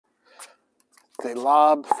They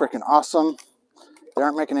lob freaking awesome. They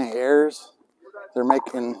aren't making any errors. They're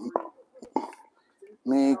making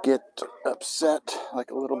me get upset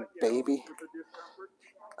like a little baby.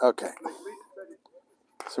 Okay.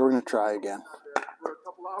 So we're going to try again.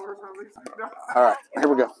 All right, here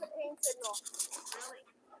we go.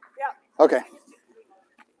 Okay.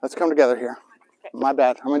 Let's come together here. My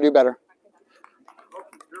bad. I'm going to do better.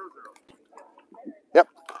 Yep.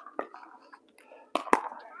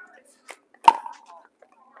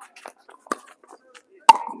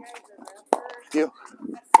 You.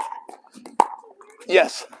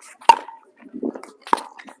 Yes.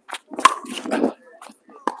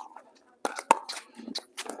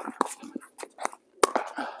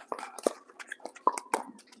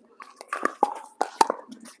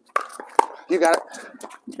 You got it.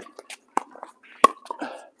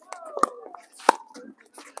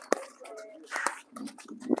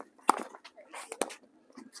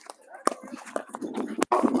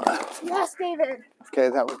 Yes, David. Okay,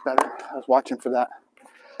 that was better. I was watching for that.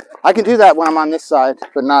 I can do that when I'm on this side,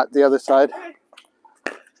 but not the other side.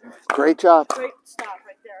 Great job. Great stop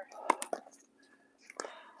right there.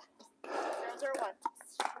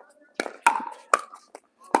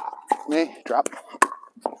 0-0-1. Me, drop.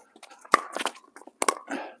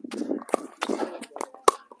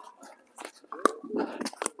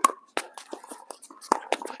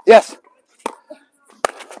 Yes.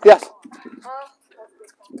 Yes.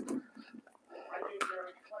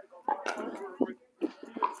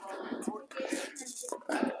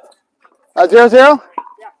 0-0?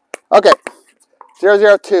 Yeah. Okay.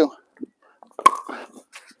 0-0-2.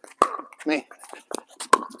 Me.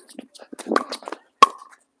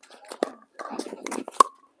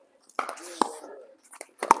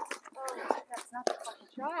 That's not the fucking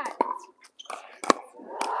shot.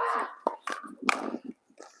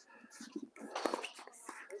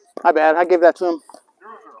 My bad. I gave that to him.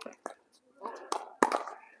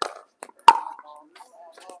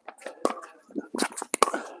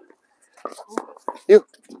 You.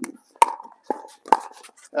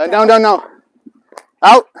 No.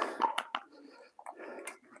 Out.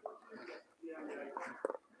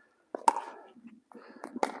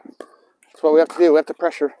 That's what we have to do. We have to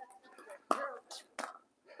pressure.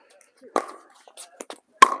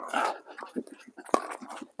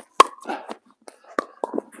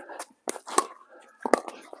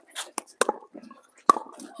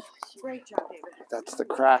 Great job, David. That's the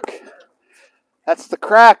crack. That's the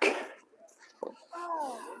crack.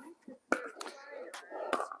 Oh.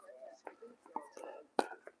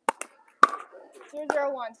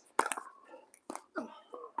 0-0-1.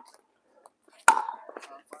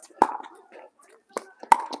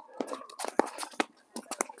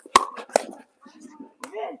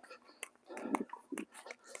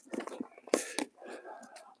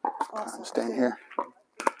 I'm staying here.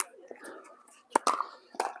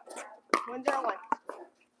 1-0-1.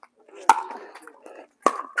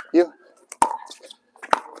 You.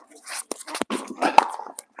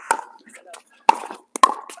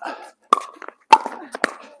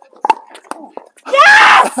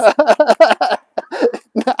 Yes!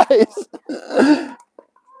 Nice.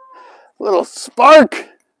 Little spark.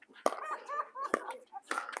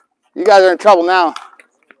 You guys are in trouble now.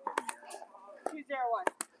 2-0-1.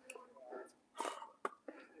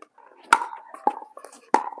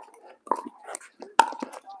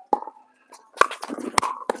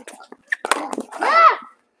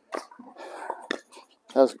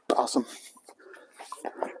 That was awesome.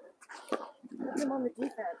 Put him on the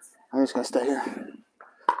defense. I'm just going to stay here.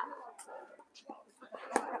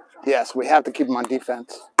 Yes, we have to keep him on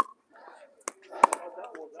defense.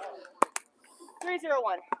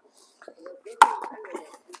 3-0-1.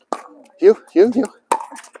 You.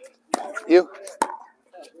 You.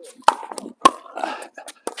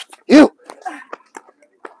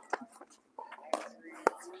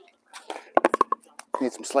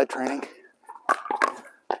 Need some sled training.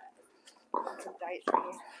 Some diet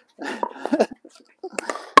training.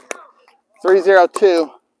 3-0-2.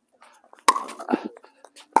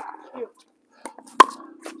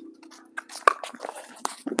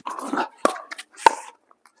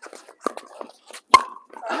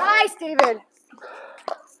 Nice, David.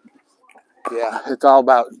 Yeah, it's all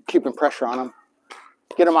about keeping pressure on him.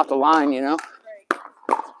 Get him off the line, you know.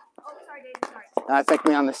 Oh, sorry, David. Sorry. And I think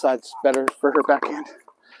me on this side's better for her backhand.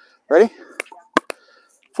 Ready?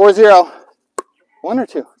 4-0. 1 or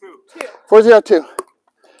 2? 2. 4-0-2.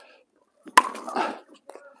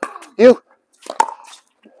 You.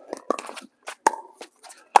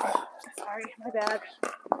 Sorry, my bad.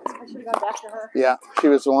 I should have gone back to her. Yeah, she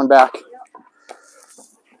was the one back.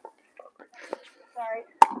 Sorry.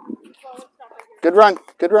 Good run.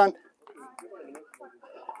 Good run.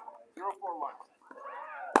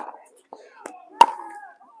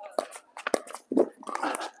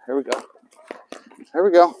 Here we go. There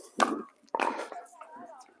we go.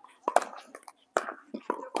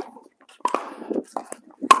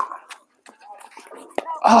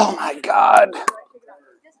 Oh my God.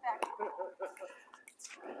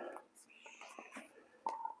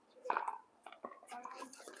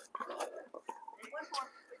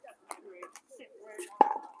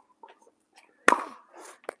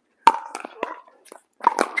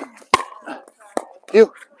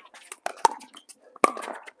 You.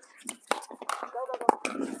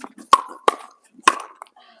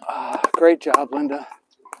 Great job, Linda.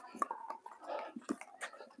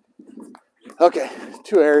 Okay,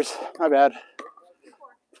 2 errors. My bad.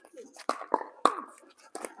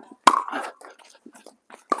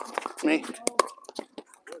 Me.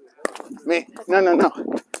 Me. No.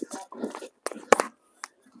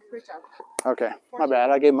 Great job. Okay, my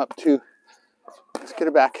bad. I gave him up 2. Let's get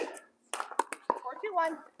it back.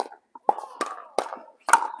 4-2-1.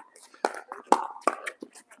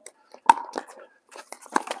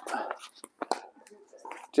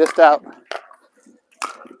 Just out.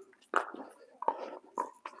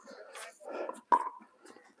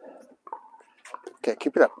 Okay,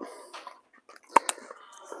 keep it up.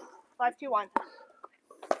 5-2-1.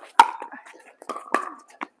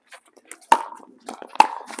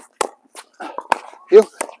 You.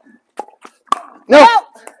 No.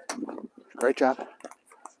 Great job.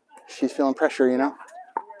 She's feeling pressure, you know.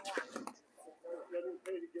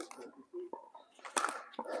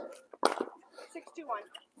 6-2-1.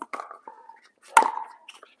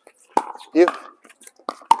 You.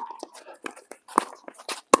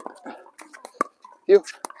 You.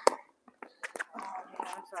 Oh, man,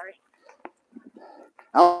 I'm sorry.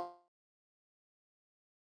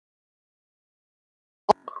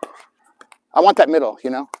 I want that middle, you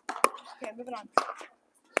know. Okay, moving on.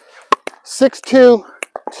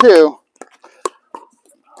 6-2-2.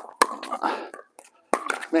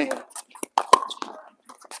 Me.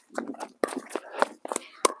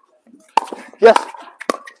 Yes.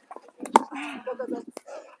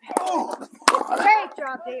 Great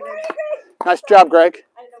job, David. Nice job, Greg.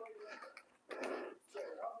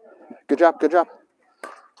 Good job. Good job.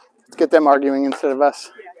 Let's get them arguing instead of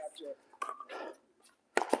us.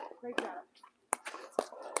 Great job.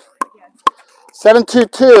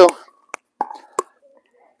 7-2-2.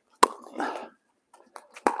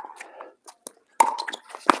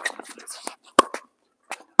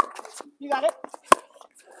 You got it?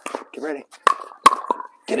 Get ready.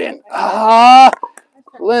 Get in. Ah,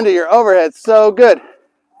 Linda, your overhead's so good.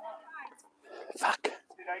 Fuck. Did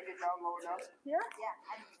I get down low enough? Here?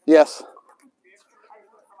 Yes.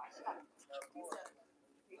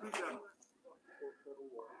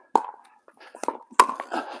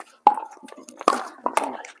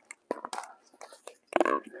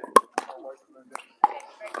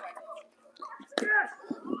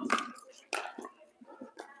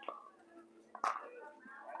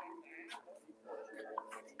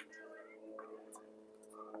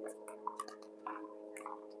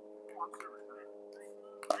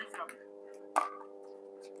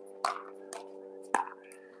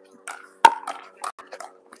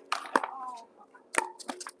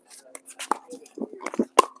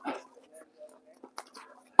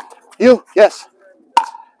 You. Yes.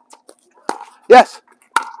 Yes.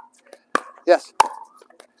 Yes.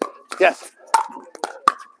 Yes.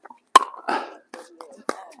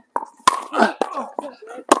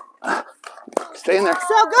 Stay in there.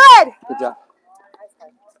 So good. Good job.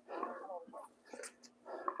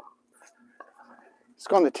 Let's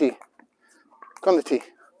go on the tee. Go on the tee.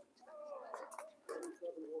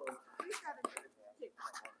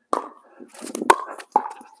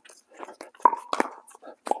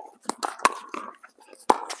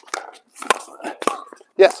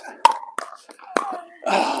 Yes.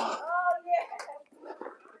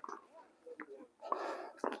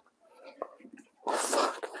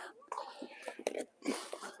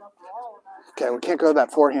 Okay, we can't go to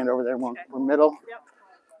that forehand over there. We're middle. Yep.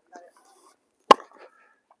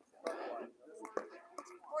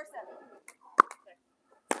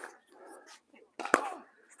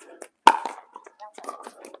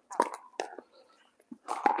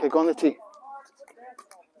 Okay, go on the tee.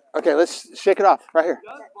 Okay, let's shake it off right here.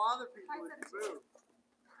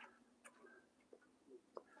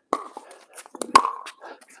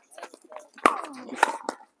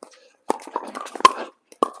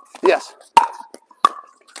 Yes.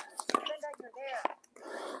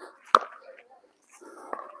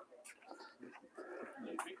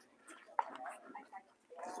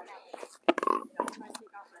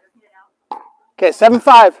 Okay,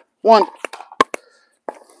 7-5, 1.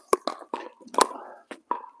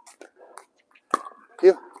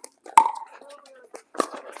 You.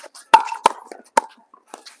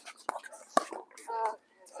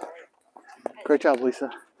 Great job, Lisa.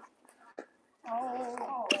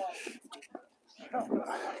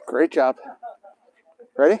 Great job.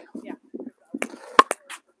 Ready? Yeah.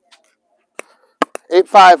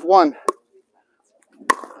 8-5, 1.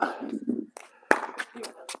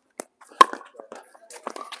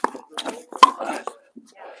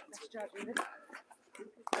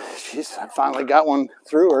 She's finally got one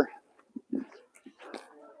through her.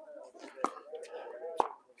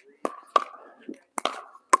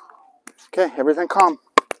 Okay, everything calm.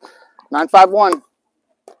 9-5, 1.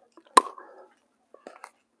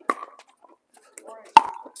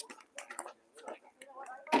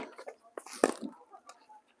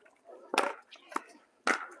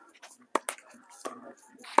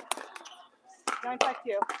 Nine, five,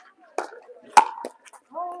 two.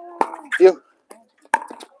 You.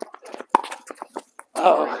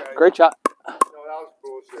 Oh, great shot. No, that was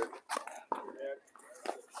bullshit.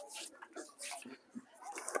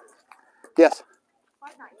 Yes.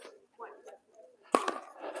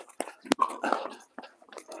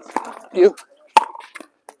 You.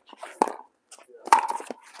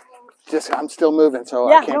 Just, I'm still moving,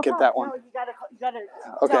 so I can't get that one. No, you gotta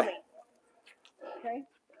Okay. tell me. Okay?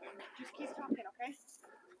 Just keep talking, okay?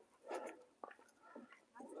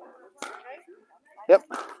 Yep.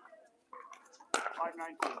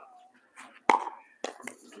 5-19.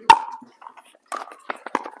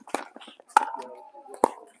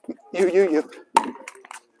 You.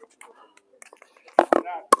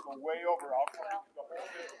 That go way over. I'll come out the whole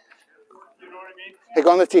distance. You know what I mean? Hey,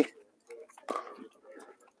 go on the tee.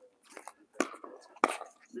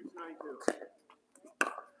 6-9-2.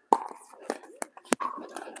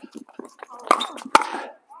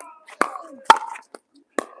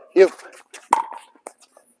 You.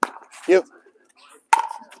 You.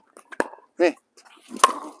 Me.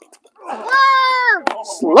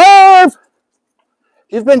 Slurve!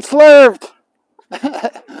 You've been slurved. Come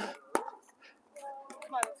on,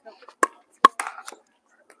 let's go.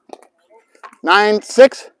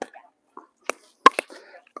 9-6.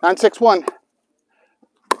 9-6-1.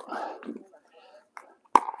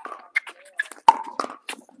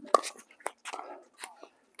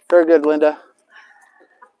 Very good, Linda.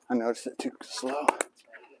 I noticed it too slow.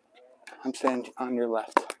 I'm staying on your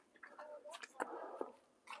left.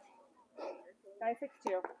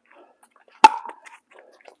 9-6-2.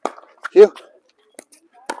 You.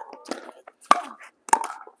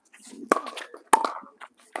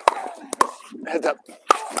 Heads up.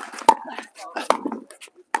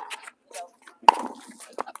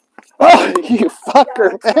 Oh, you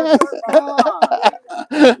fucker, man.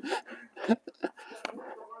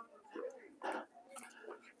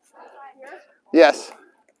 Yes.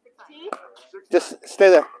 Just stay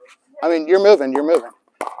there. I mean, you're moving. You're moving.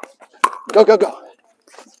 Go, go, go.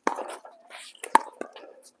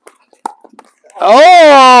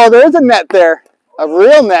 Oh, there's a net there. A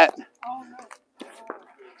real net.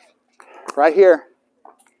 Right here.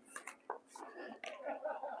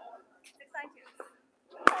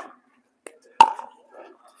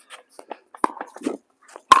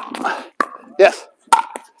 Yes.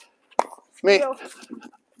 Me.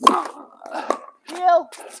 Heel.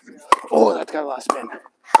 Oh, that's got a lot of spin.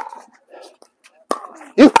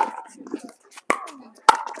 You.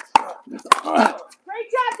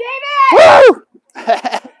 Great job, David! Woo!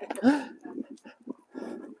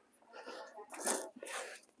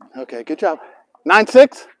 Okay, good job.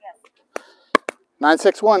 9-6.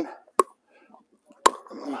 9-6-1.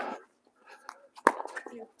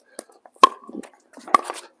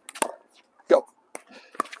 Go.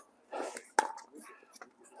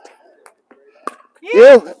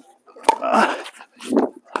 You.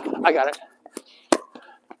 I got it.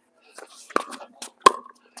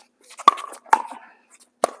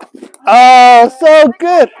 Oh, so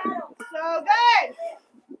good. So good!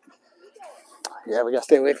 Yeah, we gotta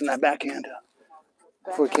stay away from that backhand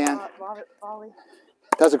if we can. Volley.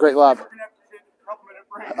 That was a great lob.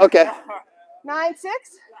 Okay. 9-6.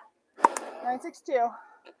 9-6-2.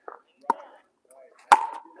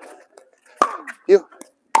 You.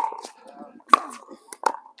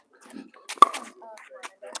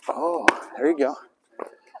 Oh, there you go.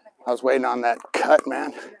 I was waiting on that cut,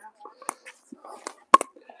 man.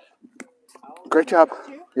 Great job.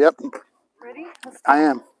 Yep, Ready? I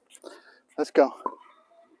am. Let's go.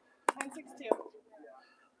 9-6-2.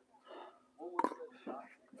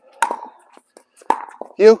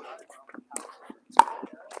 You.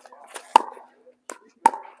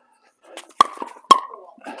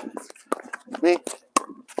 Me?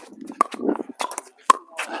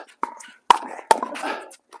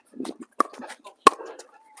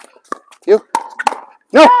 You?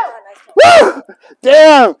 No! Woo!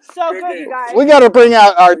 Damn! So good, you guys. We got to bring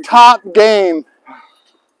out our top game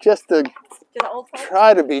just to To the old folks.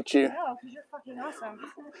 try to beat you. No, because you're fucking awesome.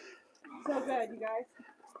 So good, you guys.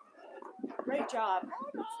 Great job.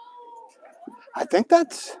 I think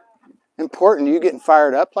that's important. You getting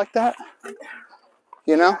fired up like that?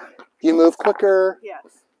 You know? You move quicker.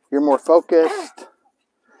 Yes. You're more focused.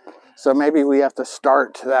 So maybe we have to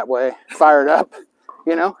start that way, fired up,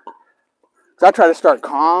 you know? 'Cause I try to start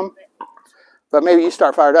calm, but maybe you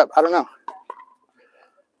start fired up. I don't know.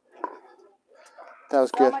 That was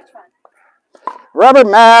So good. much fun. Rubber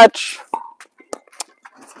match.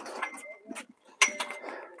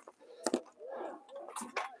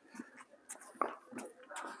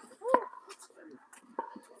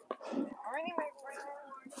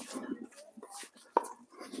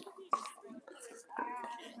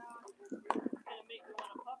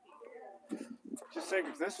 Just think,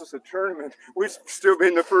 if this was a tournament, we'd still be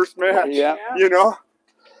in the first match. Yeah. You know?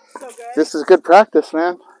 So good. This is good practice,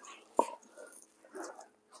 man.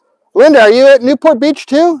 Linda, are you at Newport Beach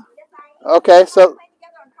too? Okay, so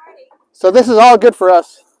this is all good for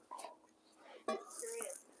us.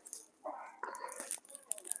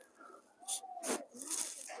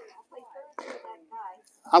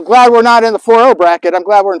 I'm glad we're not in the 4-0 bracket. I'm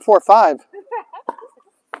glad we're in 4-5.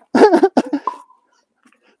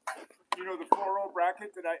 You know, the 4-0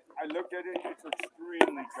 bracket that I looked at it, it's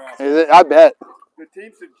extremely tough. Is it? I bet. The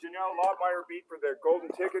teams that Janelle Lottmeyer beat for their golden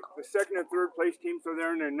ticket, the second and third place teams are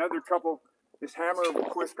there, and another couple, this Hammer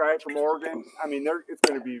Quist guy from Oregon. I mean, it's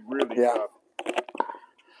going to be really tough.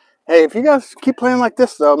 Hey, if you guys keep playing like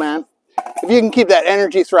this, though, man, if you can keep that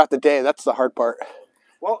energy throughout the day, that's the hard part.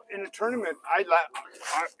 Well, in a tournament,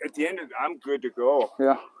 at the end of it, I'm good to go.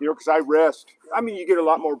 Yeah. You know, because I rest. I mean, you get a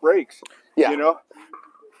lot more breaks. Yeah. You know?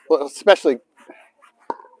 Well, especially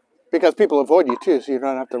because people avoid you, too, so you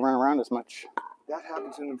don't have to run around as much. That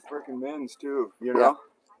happens in the freaking men's, too. You know? Yeah.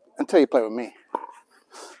 Until you play with me.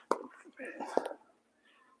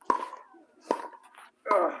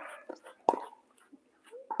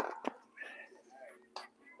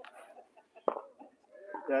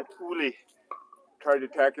 That Uli tried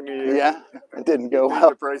attacking me. Yeah, it didn't go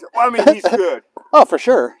well. Well, I mean, he's good. Oh, for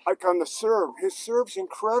sure. Like on the serve, his serve's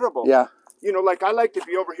incredible. Yeah. You know, like I like to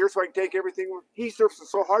be over here so I can take everything. He serves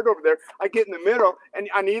so hard over there. I get in the middle, and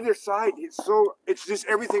on either side, it's just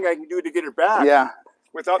everything I can do to get it back. Yeah.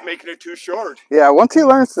 Without making it too short. Yeah, once he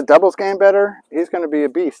learns the doubles game better, he's going to be a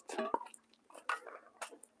beast.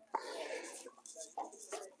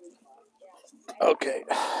 Okay.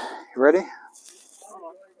 You ready?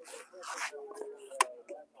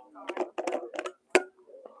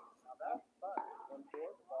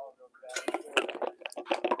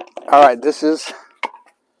 All right, this is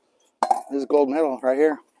gold medal right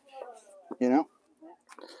here. You know?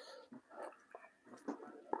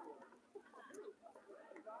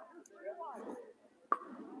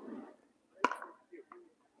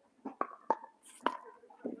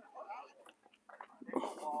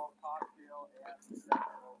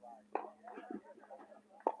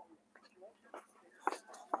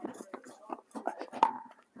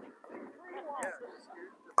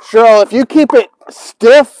 Cheryl, if you keep it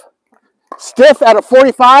stiff at a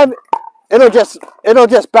 45, it'll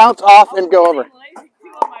just bounce off and go over.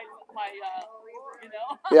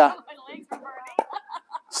 Yeah.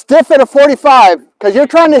 Stiff at a 45, because you're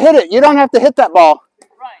trying to hit it. You don't have to hit that ball.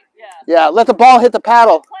 Right, yeah. Yeah, let the ball hit the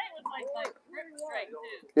paddle.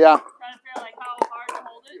 Yeah. Trying to figure like how hard to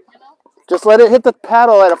hold it, you know? Just let it hit the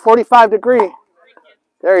paddle at a 45 degree.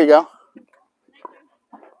 There you go.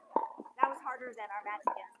 That was harder than our match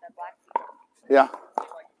against the Black Sea. Yeah.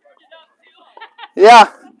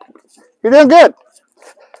 Yeah. You're doing good.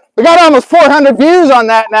 We got almost 400 views on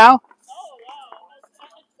that now.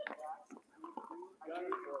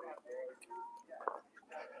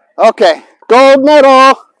 Okay. Gold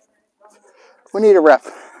medal. We need a ref.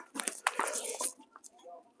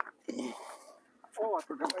 Oh, I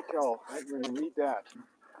forgot my towel. I'm going to need that.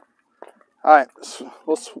 All right.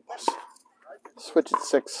 We'll switch it to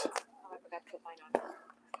 6.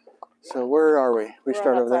 So where are we? We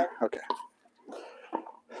start over there? Okay.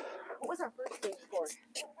 What was our first game score?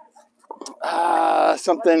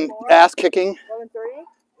 Something ass kicking. 11-3?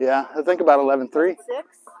 Yeah, I think about 11-3. 6?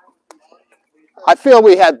 I feel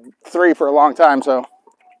we had 3 for a long time, so.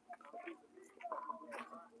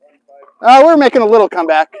 We were making a little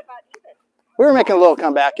comeback. We were making a little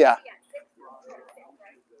comeback, yeah.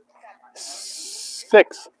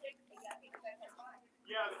 6.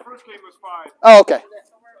 Yeah, the first game was 5. Oh, okay.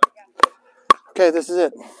 Okay, this is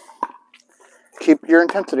it. Keep your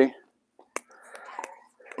intensity.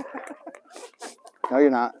 No, you're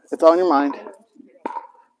not. It's all in your mind.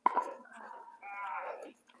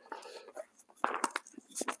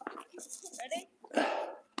 Ready?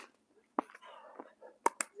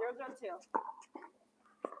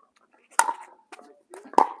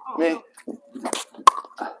 0-2. Me.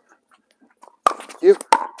 You.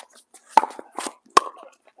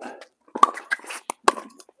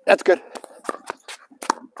 That's good.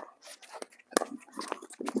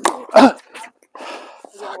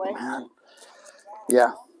 Is it away? Man.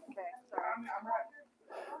 Yeah. Okay, sorry.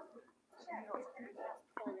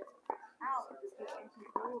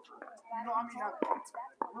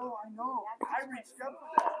 No, I know. I reached up for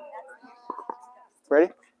that. Ready?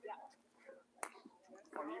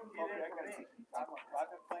 I've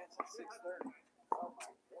been playing since 6:30.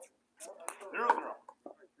 0-0.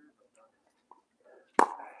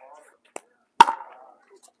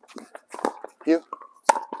 You.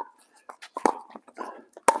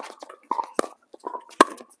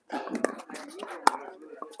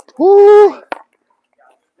 Woo!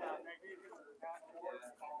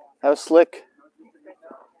 That was slick.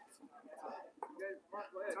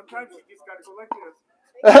 Sometimes you just got to go like this.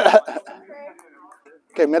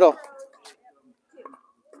 Okay, middle.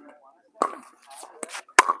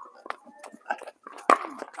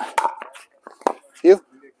 You.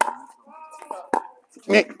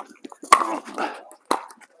 Me.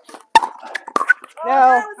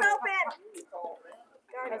 No.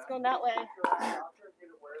 It's going that way.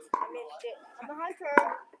 I'm behind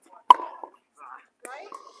her. Right?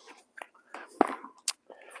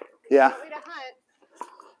 Yeah, Want me to hunt?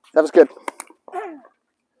 that was good. 0-0-1.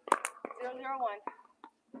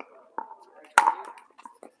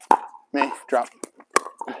 Me. Drop.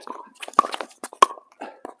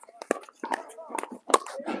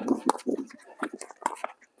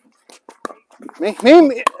 Me.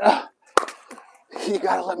 You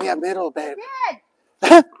gotta let me have middle, babe.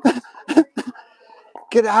 I did.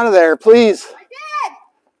 Get out of there, please. I did.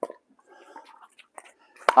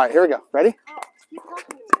 All right, here we go. Ready? Oh, keep talking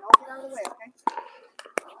to me. I'll get out of the way,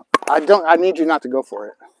 okay? I need you not to go for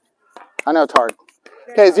it. I know it's hard.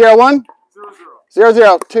 Okay, 0-1. 0-0.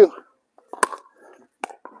 0-0. 2.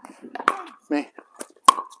 Me.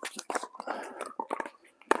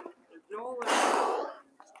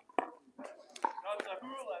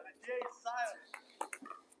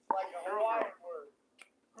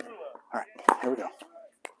 All right, here we go.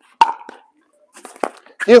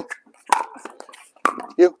 You.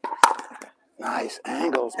 Nice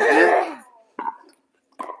angles, man.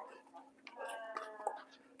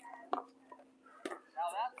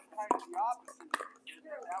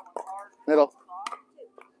 Middle.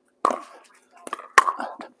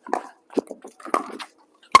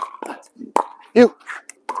 You.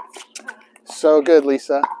 So good,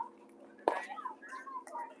 Lisa.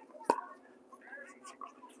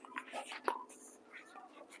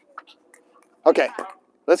 Okay,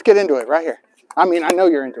 let's get into it right here. I mean, I know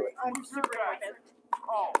you're into it. I'm super into it.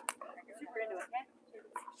 Oh. Super into it, okay?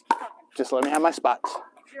 Just let me have my spots.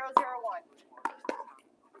 0-0-1.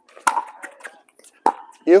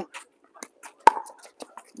 You.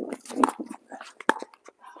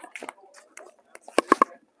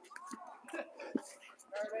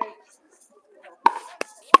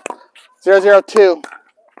 Zero, 0-2.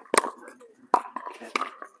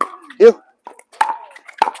 You.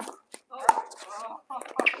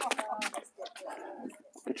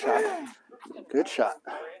 Good shot. Good shot.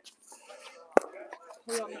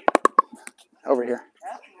 Over here.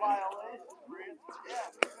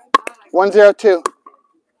 1-0-2.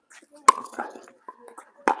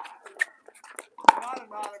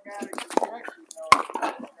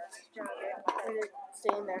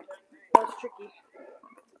 Stay in there. That was tricky.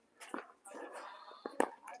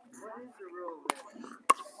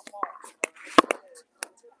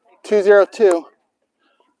 2-0-2.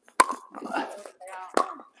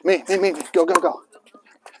 Me. Go.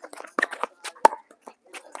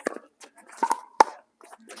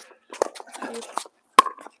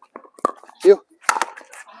 You.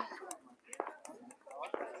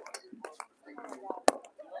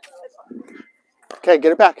 Okay,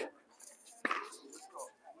 get it back.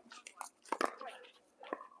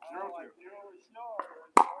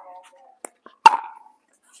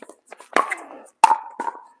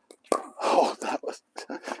 Oh, that was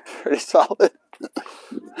pretty solid.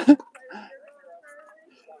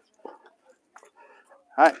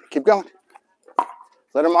 All right, keep going.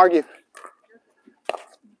 Let them argue.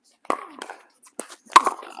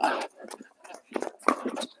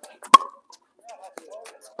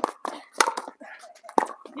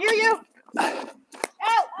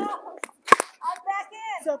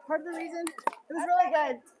 part of the reason it was really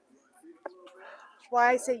good.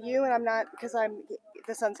 Why I say you and I'm not because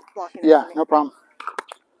the sun's blocking. Yeah, no problem.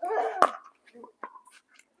 201.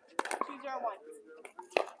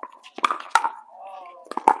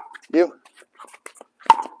 You.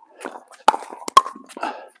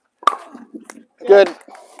 Good.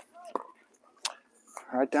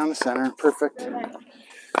 Right down the center. Perfect.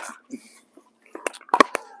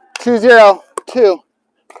 2-0-2.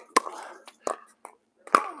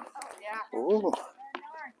 Yeah. Ooh.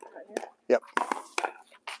 Yep.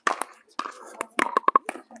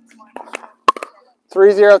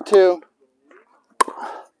 3-0-2.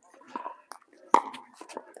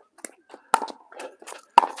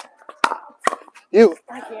 You.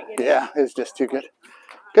 I can't get it. Yeah, it's just too good.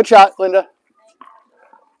 Good shot, Linda.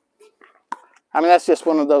 I mean, that's just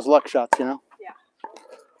one of those luck shots, you know? Yeah.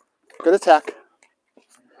 Good attack.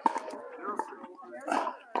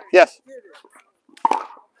 Yes.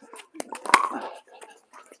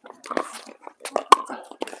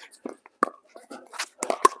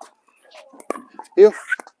 You.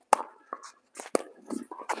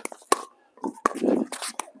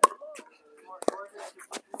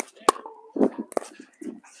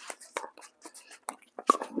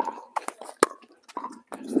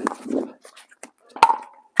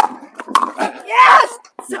 Yes!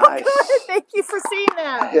 So Nice. good. Thank you for seeing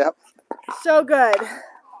that. Yep. So good.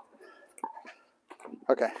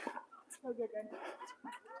 Okay. So good, Ben.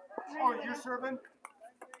 Oh, you're serving?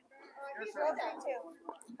 Drill thing too.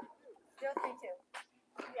 Drill thing too.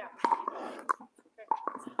 Yeah.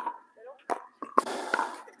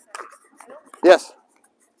 Yes.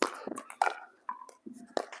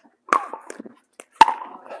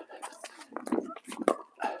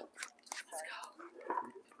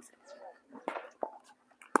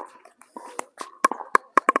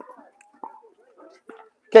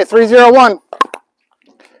 Okay, 3-0-1.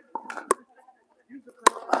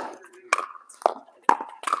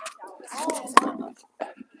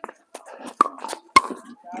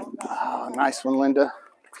 Oh, nice one, Linda.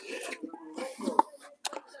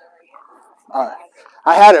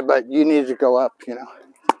 I had it, but you needed to go up, you know. I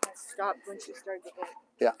stopped when she started to hit.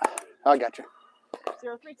 Yeah, I got you.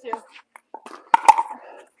 032.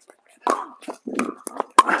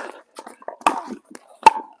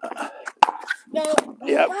 No.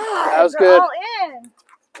 Yep, God, that was they're good. all in.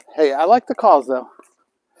 Hey, I like the calls, though.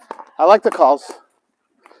 I like the calls.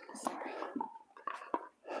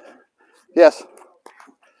 Yes.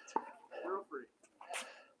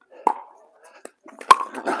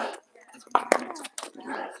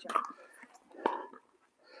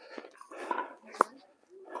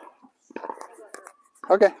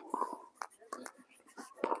 Okay.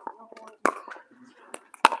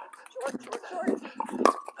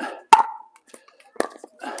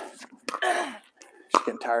 She's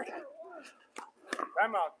getting tired.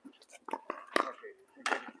 Time out.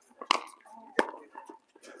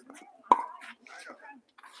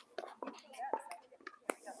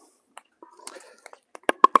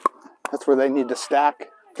 That's where they need to stack.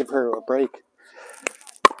 Give her a break.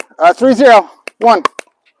 3-0-1.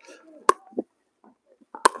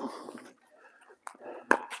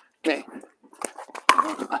 Me.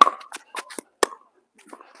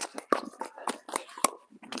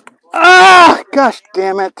 Ah, gosh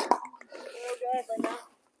damn it. So good, Linda.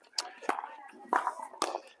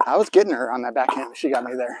 I was getting her on that backhand. She got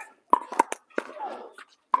me there.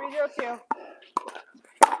 302.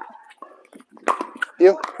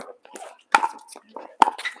 You.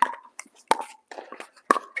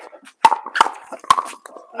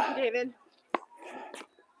 Thank you, David.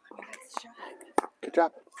 Good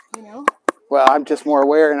job. You know? Well, I'm just more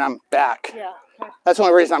aware and I'm back. Yeah. Okay. That's the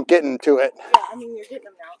only reason I'm getting to it. Yeah, I mean, you're getting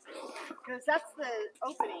them now. Because that's the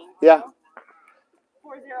opening. Yeah. You know?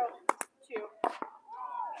 402.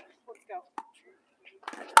 Let's go.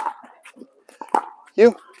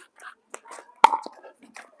 You.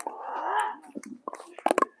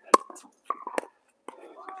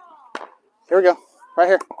 Here we go. Right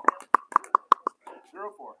here.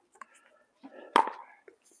 0-4.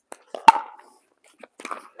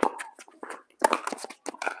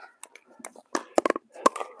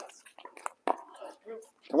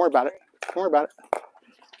 Don't worry about it. Don't worry about it.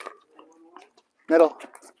 Middle.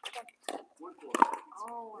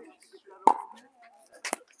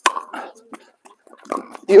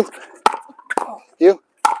 You. You.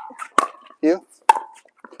 You.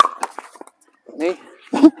 Me.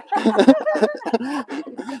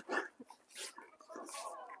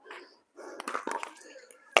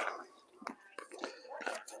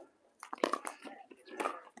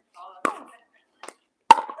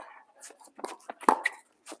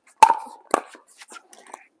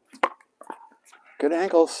 Good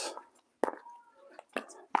ankles.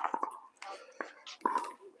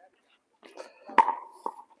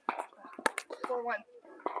 Four, one.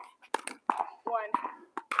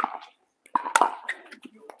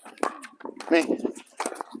 Me.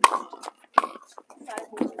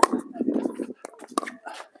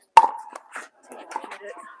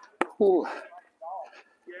 Ooh.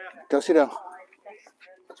 Do-si-do.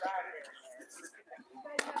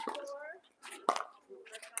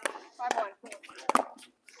 5-1.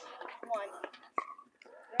 1.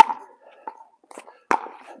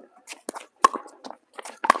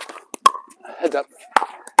 Heads up.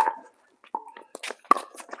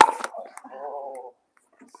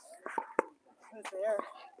 Who's there?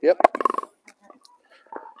 Yep.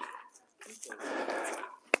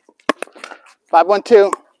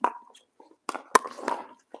 5-1-2.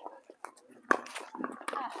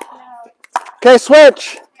 Okay,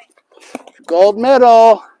 switch. Gold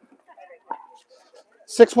medal.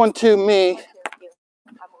 6-1-2 me.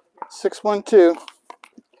 6-1-2.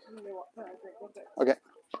 Okay.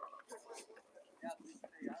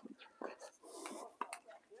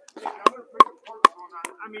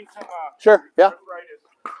 I mean, some, Sure. Yeah. arthritis.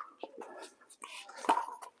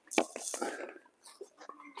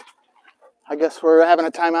 I guess we're having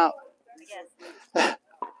a timeout.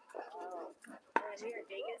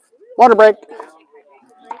 Water break. They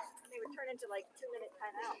would turn into like 2-minute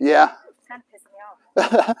timeout. Yeah. It's kind of pissing me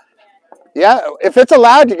off. Yeah. If it's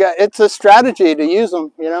allowed, it's a strategy to use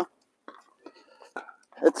them. You know.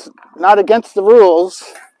 It's not against the rules.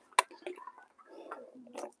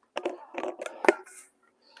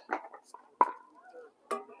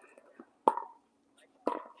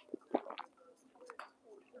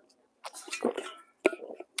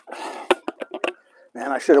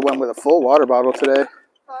 Man, I should have went with a full water bottle today.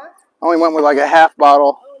 Huh? I only went with like a half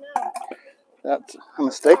bottle. Oh no. That's a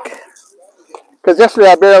mistake. Because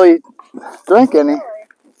yesterday I barely drank any.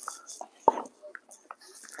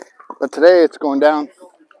 But today it's going down.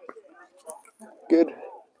 Good.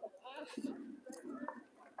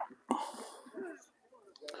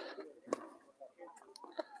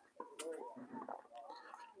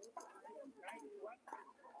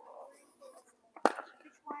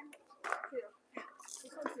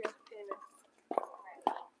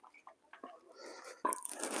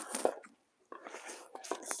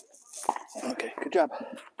 Okay, good job.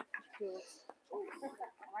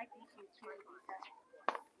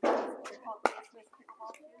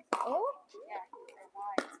 Oh?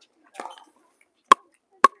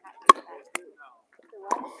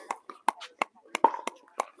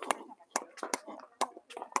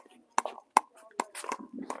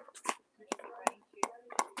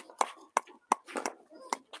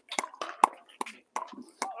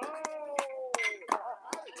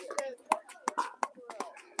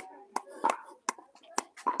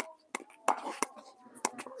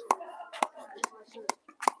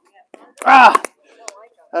 Ah!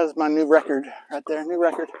 That is my new record right there. New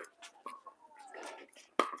record.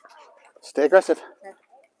 Stay aggressive.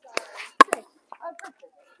 Aggressive.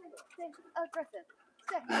 Stay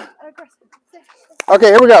aggressive. Stay. Okay,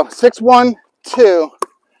 here we go. 6-1-2.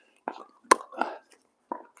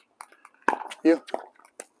 You.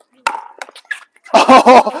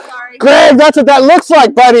 Oh, Sorry. Greg, that's what that looks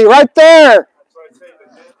like, buddy. Right there. So I say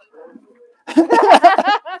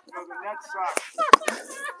the net sucks.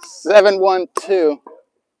 7-1-2.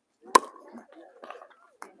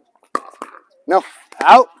 No,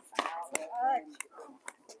 out.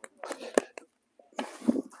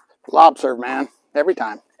 Lob serve, man. Every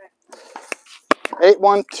time.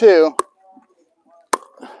 8-1-2.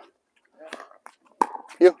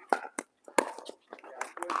 You.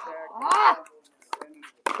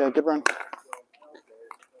 Okay, good run.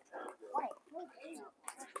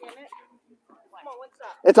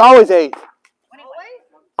 It's always 8.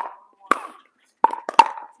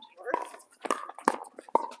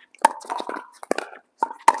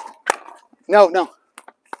 No, no.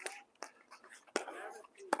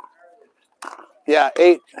 Yeah,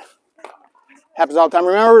 8. Happens all the time.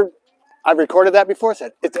 Remember, I've recorded that before. I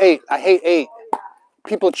said, it's 8. I hate 8.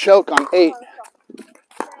 People choke on 8.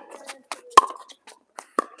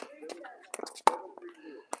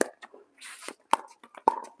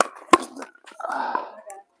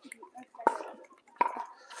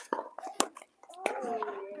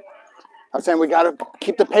 I'm saying we got to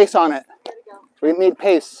keep the pace on it. We need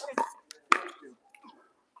pace.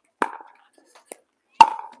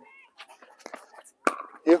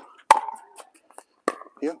 You.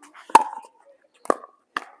 You.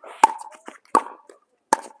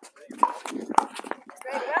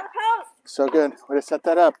 So good. Way to set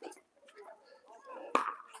that up.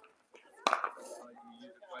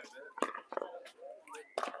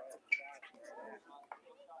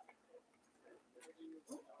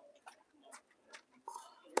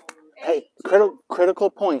 Hey, critical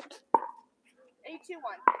point. 8-2-1.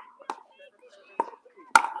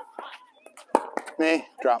 Me,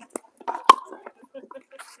 drop.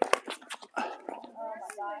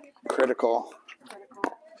 Critical.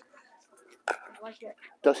 Like it.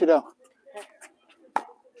 Do-si-do. Okay,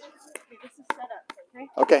 this is set up, okay?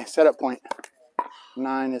 Okay, setup point.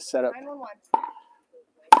 9 is set up. 9-1-1.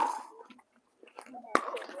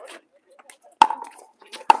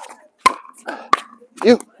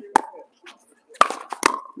 You.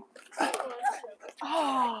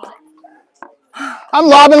 Oh, I'm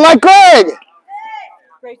lobbing like Greg.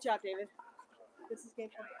 great job, David. This is game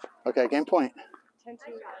point. Okay, game point. 10-2.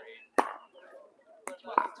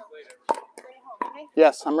 Okay,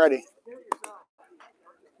 Yes, I'm ready.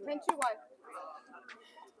 10-2-1.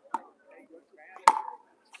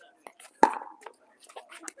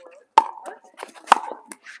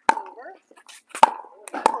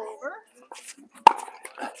 Over.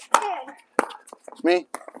 In. It's me.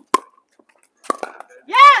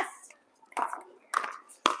 Yes!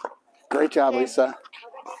 Great job, Lisa.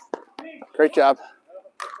 Great job.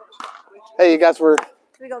 Hey, you guys were Can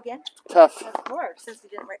we go again? tough. Of course, since we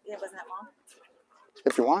didn't, it wasn't that long.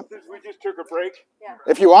 If you want. Since we just took a break.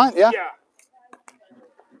 If you want, yeah. Yeah.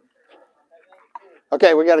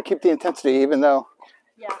 Okay, we got to keep the intensity, even though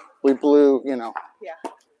Yeah, we blew, you know. yeah.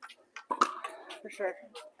 For sure.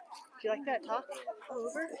 Do you like that talk?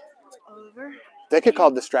 Over. Over. They could call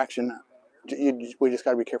it distraction. We just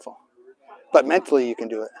got to be careful. But mentally, you can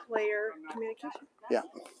do it. Player communication. Yeah.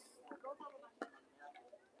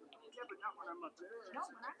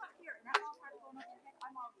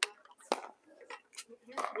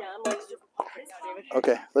 Yeah, I'm like super pumped right now, David.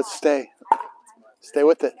 Okay, let's stay. Stay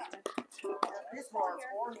with it.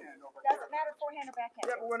 Doesn't matter forehand or backhand.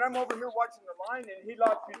 Yeah, but when I'm over here watching the line and he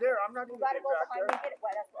locks me there, I'm not You going to gotta get go back behind there. me and get it.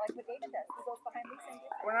 Well, that's like what David does. He goes behind me and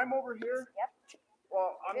gets it. When I'm over here, Yep.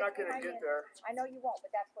 well, I'm not going to get there. I know you won't,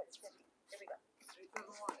 but that's what it's going to be. Here we go.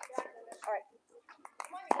 All right.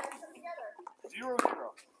 Come on, you guys, come together.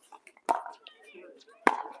 0-0.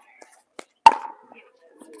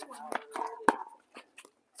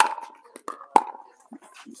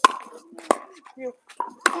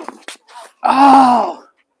 Oh,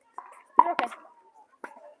 You're okay.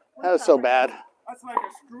 that was so bad. That's like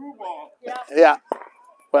a screwball. Yeah. Yeah.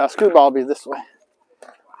 Well, screwball will be this way.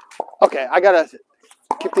 Okay, I got to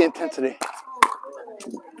keep the intensity.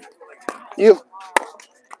 You.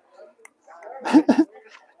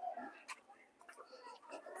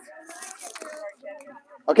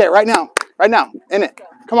 Okay, right now. Right now. In it.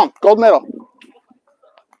 Come on, gold medal.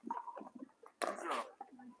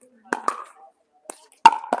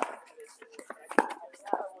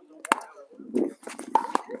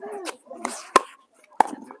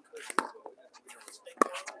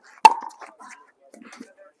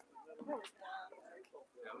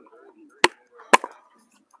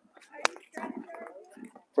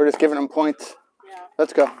 We're just giving them points. Yeah.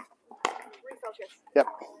 Let's go. Refocus. Yep.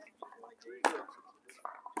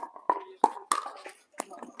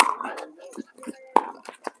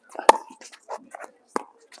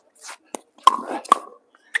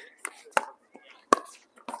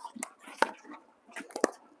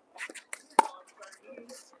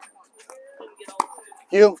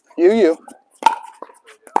 You. You.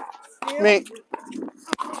 Me.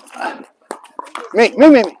 Me.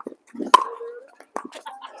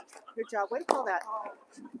 Good job. Way to call that.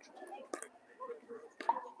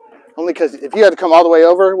 Only because if you had to come all the way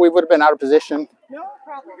over, we would have been out of position. No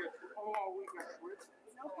problem.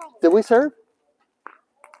 No problem. Did we serve?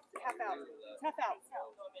 Tap out. Tap out.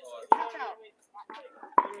 Tap out.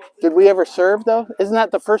 Did we ever serve, though? Isn't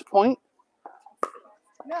that the first point?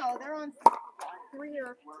 No, they're on 3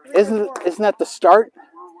 or 4. Isn't that the start?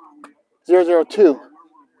 0-0-2.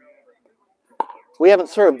 We haven't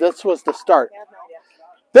served. This was the start. I have no idea.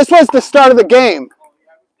 This was the start of the game.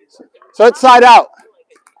 So it's side out.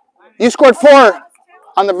 You scored 4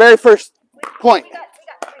 on the very first point.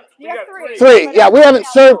 You have 3. 3. Yeah, we haven't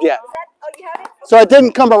served yet. Oh, you have it? So it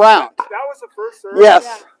didn't come around. That was the first serve?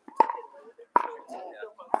 Yes.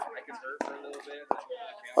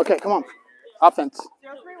 Okay, come on. Offense.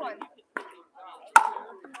 0-3-1.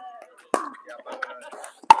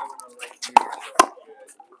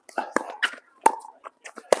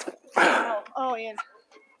 Oh, Ian.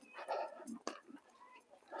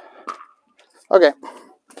 Okay.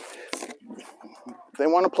 They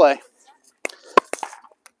want to play.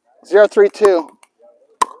 0-3-2.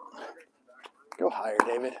 Go higher,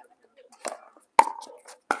 David.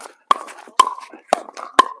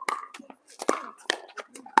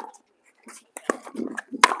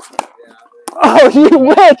 Oh, you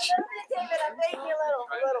witch! David, I'm making you a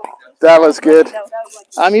little. That was good. That was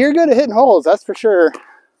like I mean, you're good at hitting holes, that's for sure.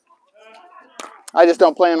 I just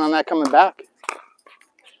don't plan on that coming back.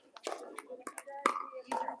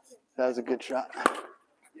 That was a good shot.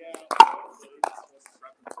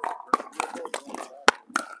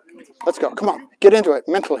 Let's go. Come on. Get into it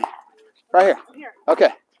mentally. Right here. Okay.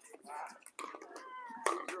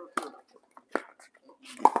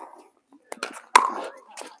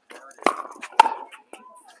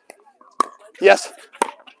 Yes.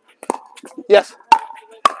 Yes.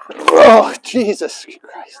 Oh, Jesus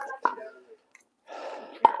Christ.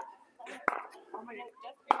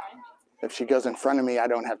 If she goes in front of me, I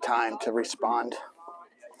don't have time to respond.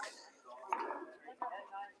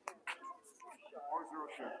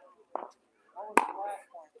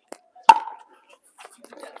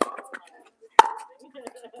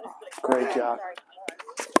 Great job.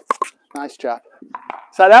 Nice job.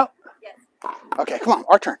 Side out? yes. Okay, come on.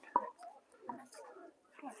 Our turn.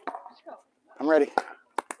 I'm ready.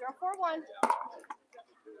 0-4-1.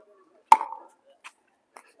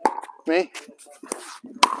 Me?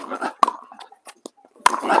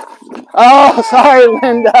 Oh, sorry,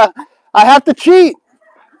 Linda. I have to cheat.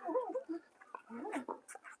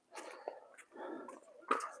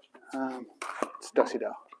 It's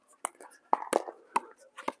do-si-do.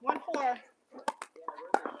 1-4. 1.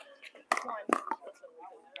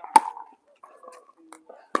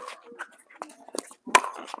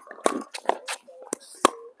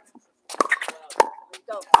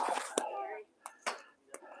 Go.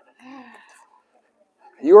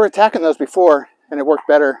 You were attacking those before, and it worked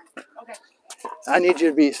better. Okay. I need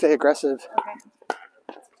you to stay aggressive. Okay.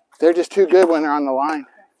 They're just too good when they're on the line.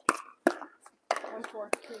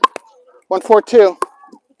 1-4-2. 1-4-2.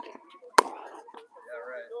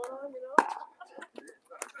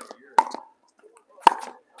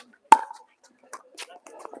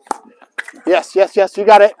 Yes, yes, yes. You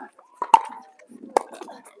got it.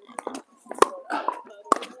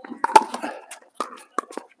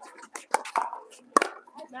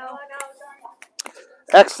 No.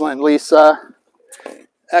 Excellent, Lisa.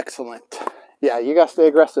 Excellent. Yeah, you got to stay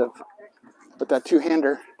aggressive with that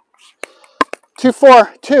two-hander.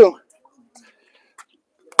 2-4-2.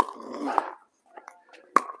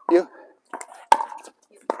 You.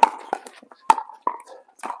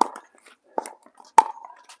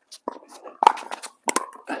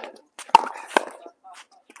 I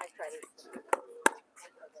tried it.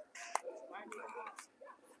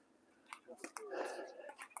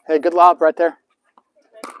 Hey, good lob right there.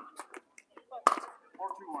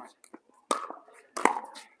 4-2-1.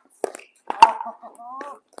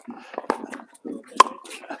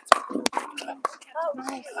 Oh,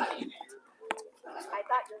 nice. I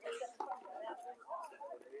thought you were going to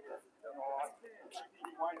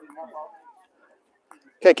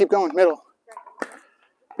Okay, keep going. Middle.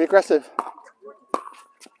 Be aggressive.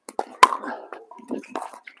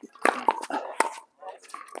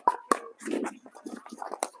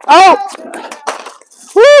 Oh!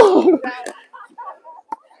 Woo!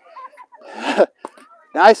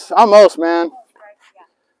 Nice. Almost, man.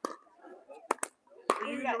 Are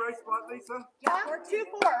you in the right spot, Lisa? Yeah, we're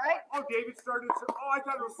 2-4, right? Oh, David started. Oh, I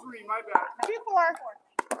thought it was 3. My bad. 2-4.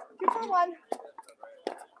 2-4-1.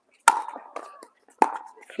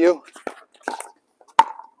 You.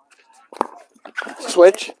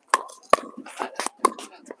 Switch.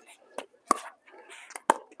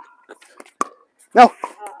 No.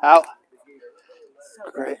 Out.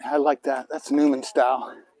 Great. I like that. That's Newman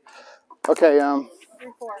style. Okay, 3-4.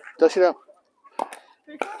 do-si-do.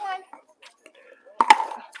 3-4-1.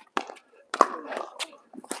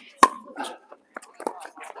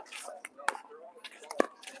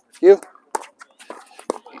 You.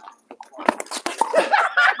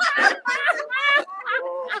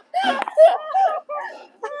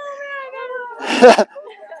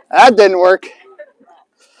 That didn't work.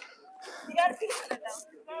 You got to see it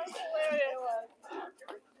now.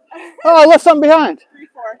 Oh, I left something behind.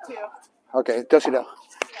 3-4-2. Okay, do-si-do.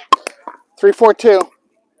 3-4-2.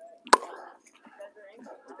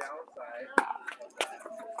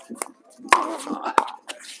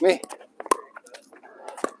 Me.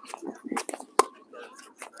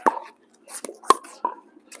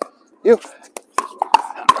 You.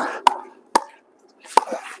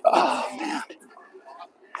 Oh, man.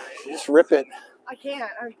 Just rip it. I can't.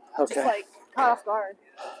 I'm Okay. just like caught off guard.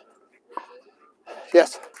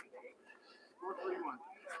 Yes. 4-3-1.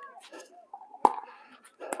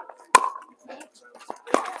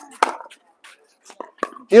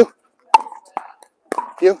 You.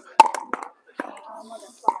 You.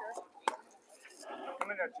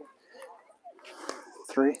 Coming at you.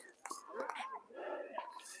 3.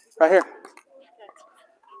 Right here. 5-4.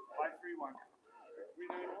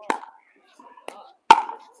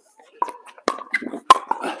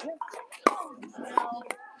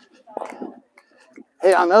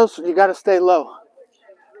 Hey, on those, you got to stay low.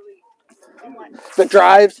 The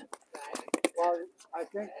drives. Well, I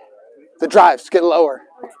think The drives get lower.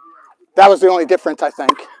 That was the only difference, I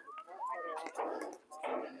think.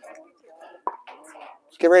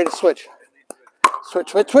 Get ready to switch.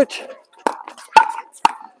 Switch, switch, switch.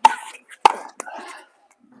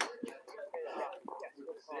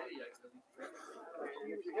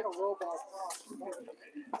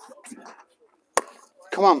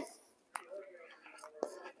 Come on.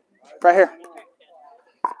 Right here.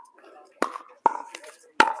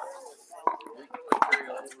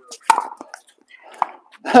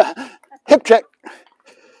 Hip check.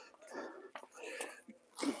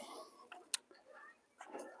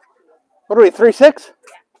 What are we, 3-6?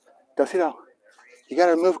 Go. You got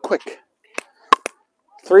to move quick.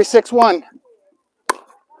 3-6-1.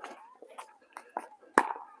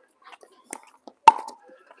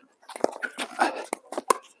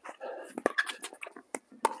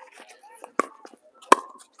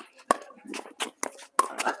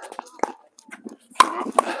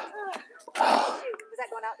 Was that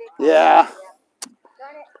going out, Dave? Yeah.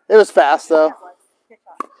 Darn it. It was fast, though. That was. Good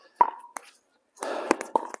shot.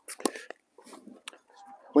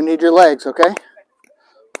 We need your legs, okay?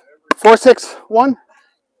 4-6-1.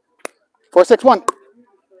 4-6-1.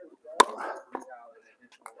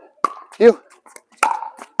 You. you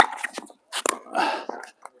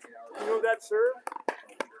know that serve.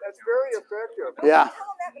 That's very effective. Yeah. Tell them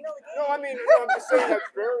that vanilla game. No, I mean, no, I'm just saying that's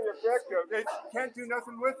very effective. They can't do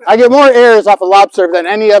nothing with it. I get more errors off a lob serve than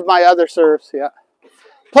any of my other serves, yeah.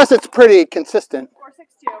 Plus, it's pretty consistent. 4-6-2.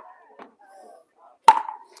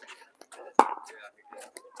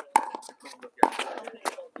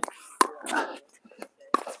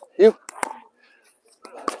 You.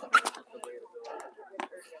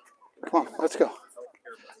 Come on, let's go.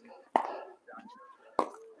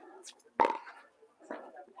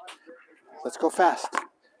 Let's go fast.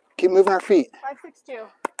 Keep moving our feet. 5-6-2.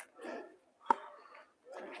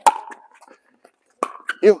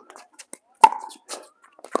 You.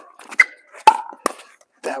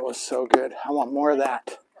 That was so good. I want more of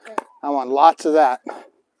that. I want lots of that. 6-2.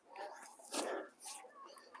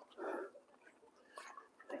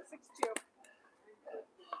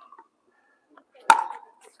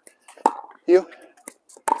 You.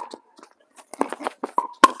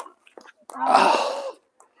 Oh.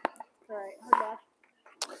 All right, hold back.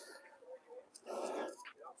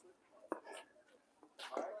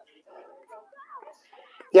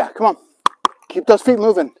 Yeah, come on. Keep those feet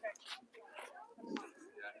moving.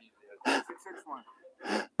 6-6-1.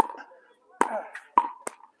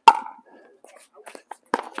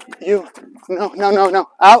 You. No.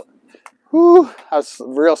 Out. Whew. I was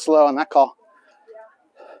real slow on that call.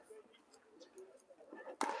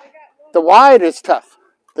 The wide is tough.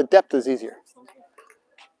 The depth is easier.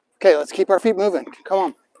 Okay, let's keep our feet moving. Come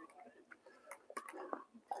on.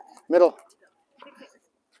 Middle.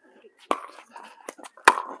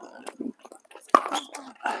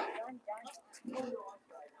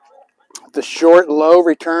 The short, low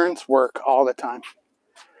returns work all the time.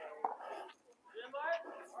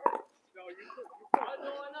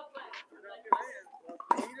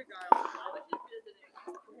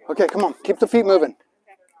 Okay, come on. Keep the feet moving.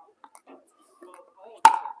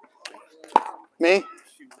 Me?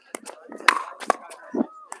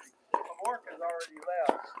 Mark has already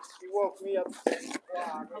left. He woke me up at 6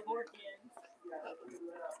 o'clock.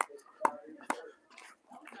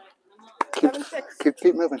 Keep, 7-6. keep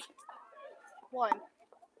feet moving. 1.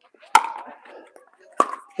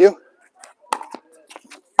 You.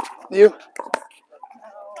 You.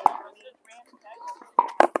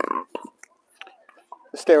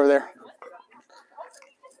 Stay over there.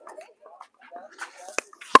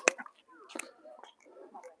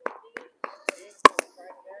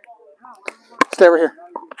 Stay over here.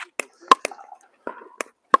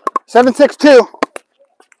 7-6-2.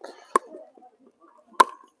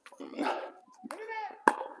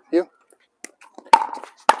 You.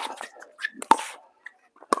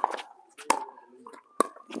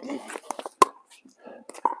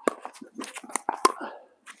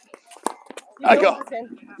 I go.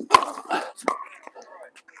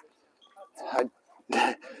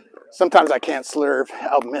 Sometimes I can't slurve.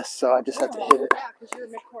 I'll miss, so I just have to hit it. Yeah, because you're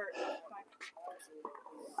mid-court.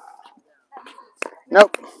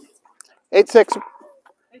 Nope. 8-6.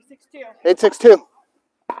 8-6-2. 8-6-2.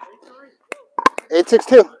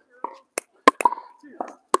 8-6-2.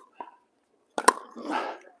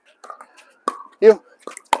 You.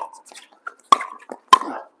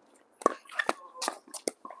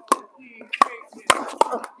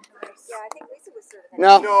 Yeah, I think Lisa was serving that.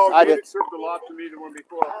 No, No, I did. David served a lot to me the one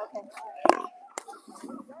before. Okay.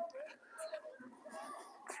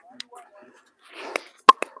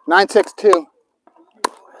 9-6-2.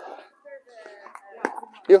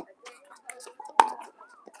 You.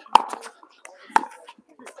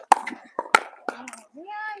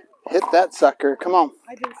 Hit that sucker. Come on.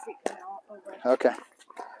 I didn't see it now. Over. Okay.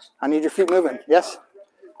 I need your feet moving. Yes?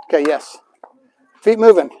 Okay, yes. Feet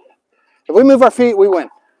moving. If we move our feet, we win.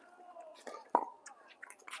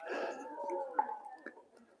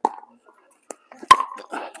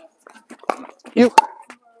 You.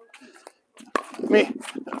 Me.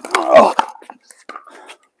 Oh.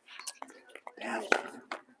 Damn.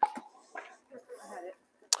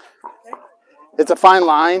 It's a fine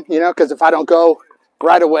line, you know, because if I don't go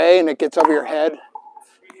right away and it gets over your head.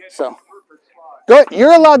 So, go.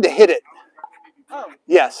 You're allowed to hit it. Oh.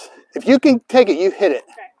 Yes. If you can take it, you hit it.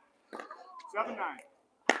 Okay. 7-9.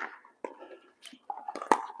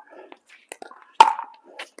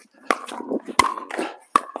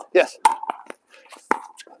 Yes.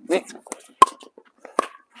 Me.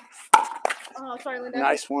 Oh, sorry, Linda.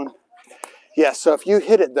 Nice one. Yes, so if you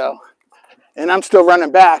hit it, though, and I'm still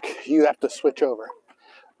running back, you have to switch over.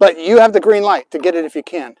 But you have the green light to get it if you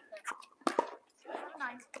can.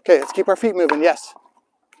 Okay, let's keep our feet moving. Yes.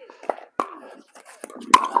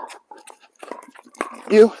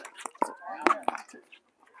 You.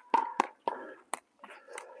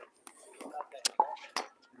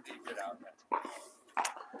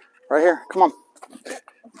 Right here. Come on.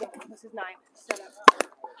 This is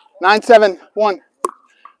 9-7. 9-7-1.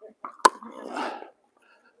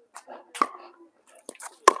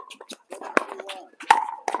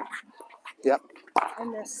 Yep.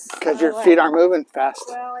 And this. Because your feet aren't moving fast.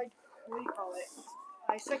 Well, what do you call it?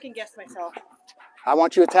 I second guessed myself. I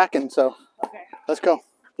want you attacking, so Okay. let's go.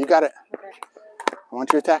 You got it. Okay. I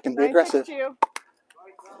want you attacking. Be aggressive. 9-6-2.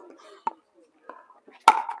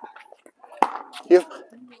 You.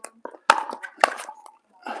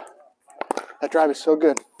 That drive is so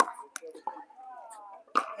good.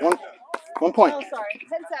 One point. Oh, sorry.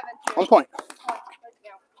 10-7. 1 point. Let's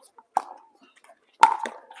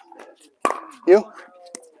go. You.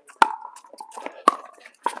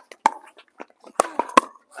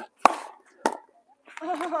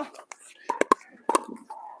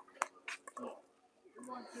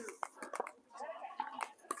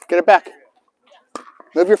 Get it back.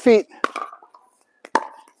 Move your feet.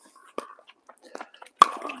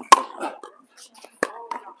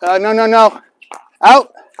 No.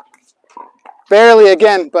 Out. Barely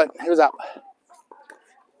again, but it was out.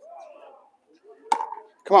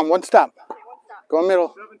 Come on, one stop. Go in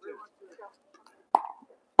middle.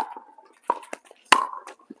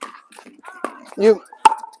 You.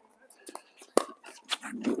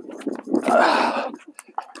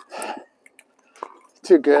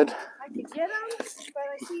 Too good. I could get him, but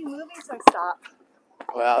I see you moving, so I stopped.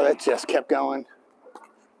 Well, that just kept going.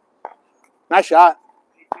 Nice shot.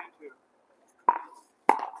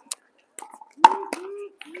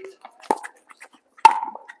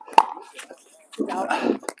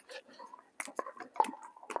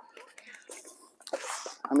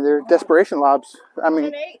 I mean, they're desperation lobs. I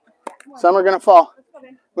mean, 10-8. some are going to fall. Let's go,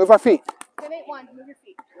 man. Move our feet. 10-8-1. Move your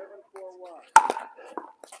feet.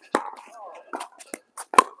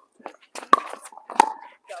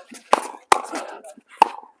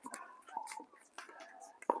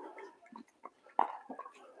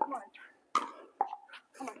 Come on.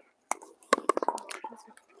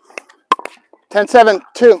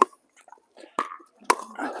 10-7-2.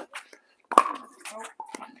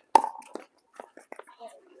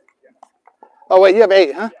 Oh, wait, you have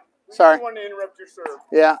 8, huh? Sorry. I want to interrupt your serve.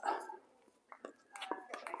 Yeah.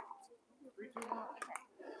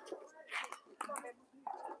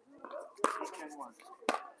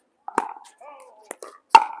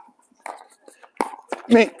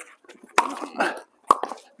 Me.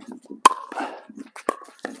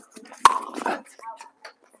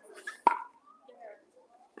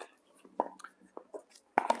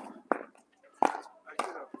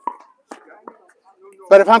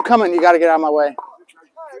 But if I'm coming, you got to get out of my way.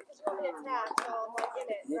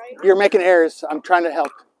 You're making errors. I'm trying to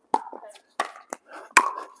help.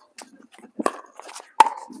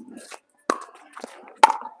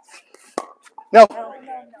 No.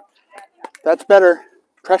 That's better.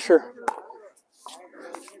 Pressure.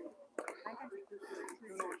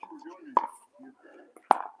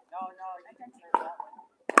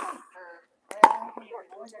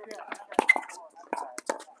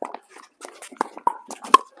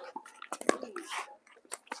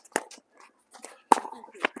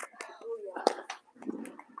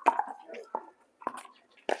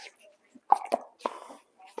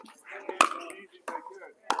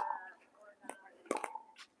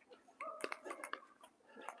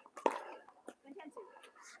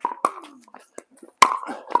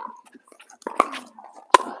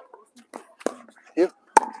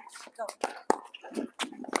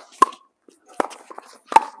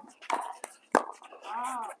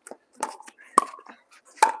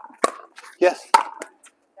 Yes.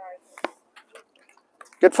 Sorry.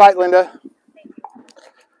 Good fight, Linda.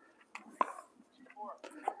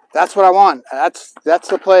 That's what I want. That's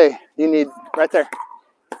the play you need right there.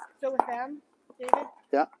 So with them, David,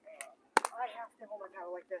 Yeah. I have to hold my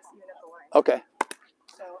paddle like this even at the line. Okay.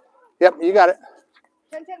 So Yep, you got it.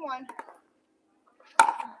 10-10-1.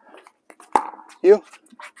 You.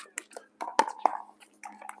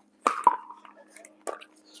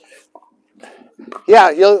 Yeah,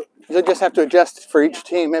 you'll just have to adjust for each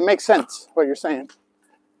team. It makes sense what you're saying.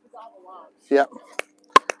 Yep.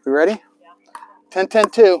 You ready?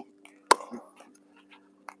 10-10-2.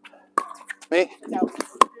 Me? No.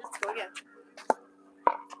 Let's go again.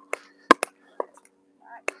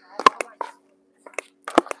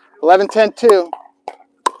 11-10-2.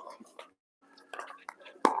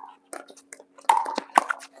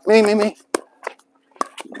 Me.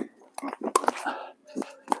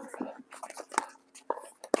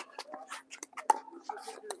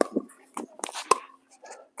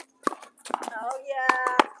 Oh yeah.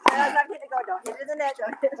 As I'm hitting it, go. Don't hit it in the net.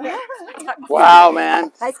 Don't hit it in the net. Wow,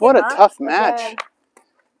 man. Nice What game, a huh? tough match.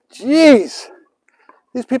 Jeez.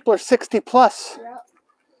 These people are 60 plus. Yeah.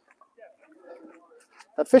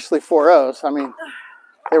 Officially 4-0s. I mean,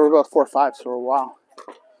 they were both 4-5s for a while.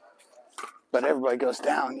 But everybody goes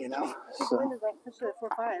down, you know. So. Linda's like officially at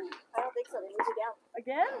 4-5. I don't think so. They moved it down.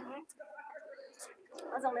 Again?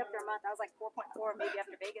 I was only up there a month. I was like 4.4 maybe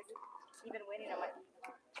after Vegas. Even winning, I'm like.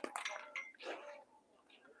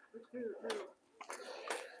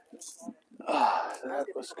 Oh, that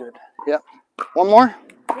was good. Yep. One more?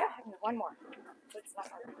 Yeah, one more. It's not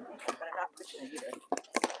hard, but I'm not pushing it either.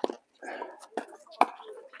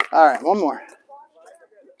 All right, one more.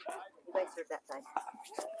 You guys serve that side.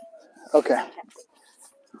 Okay. Yep.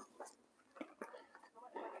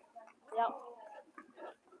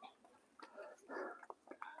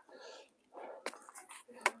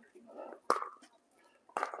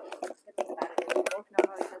 The thing about it is we both know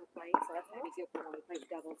how each other play, so that's gonna be good for when we play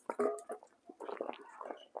doubles. Oh,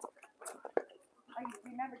 you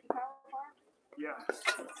remember the power bar? Yeah. This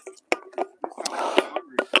sounds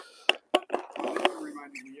hungry. This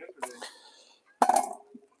reminded me yesterday.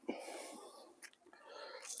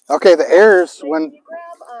 Okay, the errors Wait, when. can you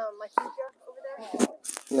grab my food jug over there?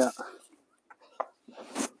 Yeah.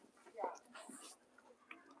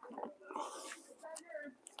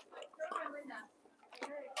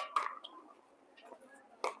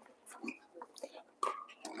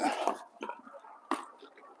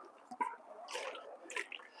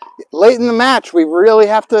 Late in the match, we really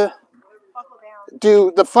have to Buckle down.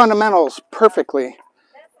 do the fundamentals perfectly.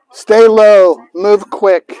 Stay low, move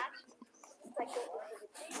quick.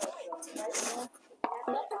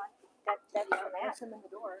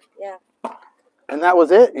 Yeah. And that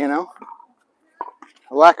was it, you know.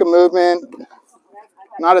 Lack of movement,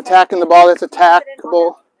 not attacking the ball that's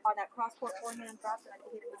attackable. On that cross court forehand drop that I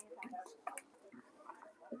can hit it many times.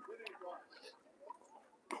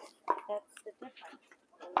 That's the difference.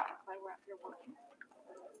 If I were up here working.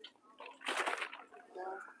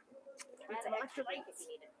 It's an extra link if you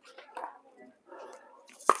need it.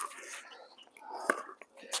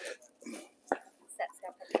 Set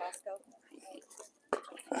stuff from Costco.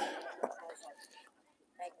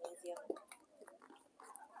 Magnesium.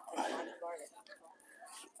 And honey garlic.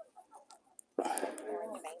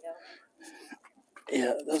 Orange mango.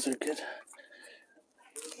 Yeah, those are good.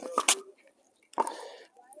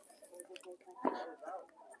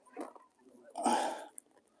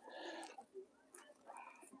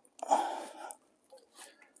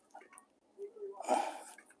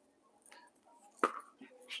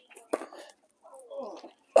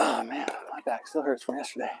 Oh man, my back still hurts from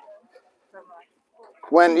yesterday.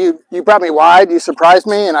 When you brought me wide, you surprised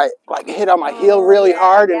me, and I like hit on my heel really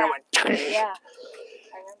hard, and it went. Yeah,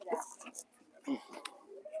 I remember that.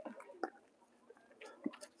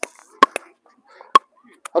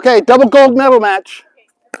 Okay, double gold medal match.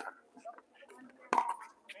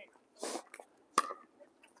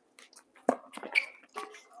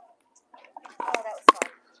 Oh, that was fun.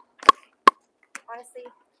 Honestly,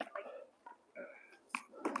 like,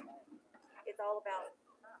 it's all about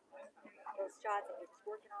those shots that you're just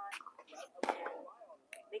working on and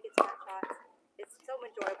making smart shots. It's so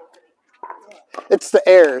enjoyable to me. It's the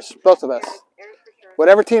errors, both of us. Errors for sure.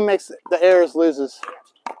 Whatever team makes the errors loses. Yeah.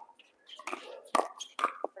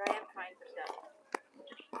 But I am trying for stuff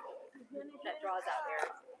that draws out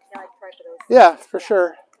errors. I like to try for those. Yeah, for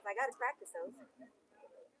sure. I got to practice those.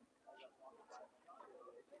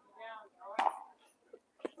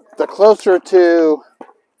 The closer to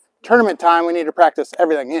tournament time, we need to practice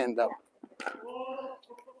everything in, though.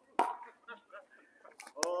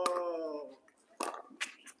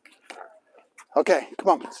 Okay,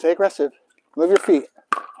 come on. Stay aggressive. Move your feet.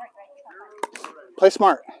 Play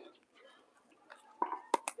smart.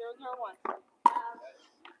 0-0-1.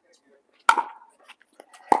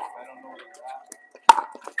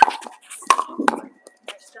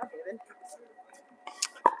 Nice job, David.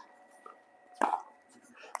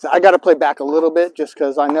 So I got to play back a little bit just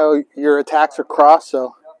because I know your attacks are cross,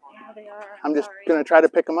 so Yeah, they are. I'm just Sorry. going to try to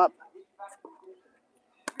pick them up.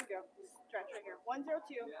 Here we go. Stretch right here. 1-0-2.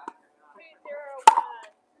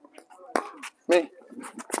 3-0-1. Me.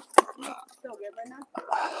 Still good right now?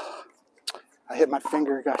 I hit my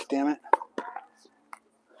finger. Gosh damn it.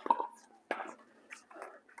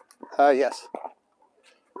 Yes.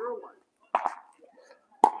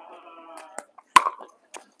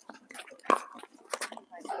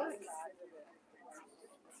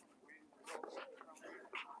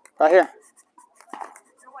 Right here.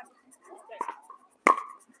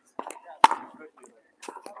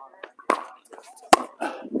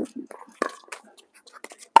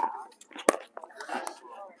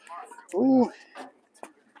 Ooh.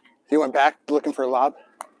 He went back looking for a lob?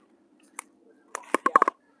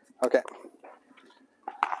 Okay.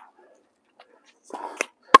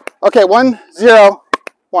 Okay,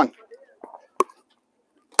 1-0-1.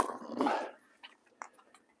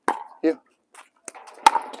 You.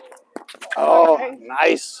 Oh,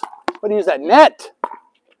 nice. What do you use that net?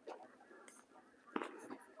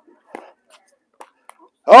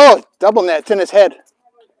 Oh, double net. It's in his head.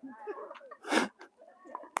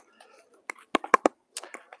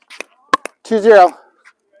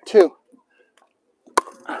 2-0-2.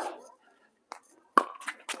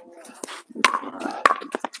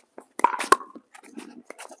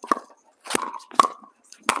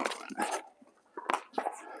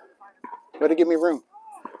 Way to give me room.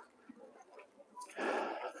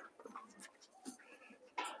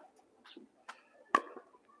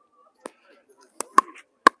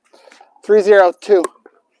 Three zero two.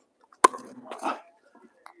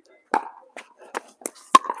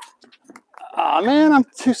 Oh man, I'm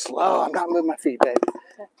too slow. I'm not moving my feet, babe.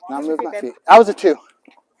 Not moving my feet. I was a 2.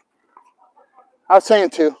 I was saying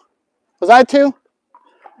 2. Was I a 2?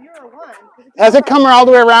 You're a 1. Has it come all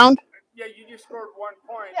the way around? Yeah, you just scored 1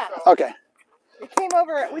 point. Yeah. So. Okay. It came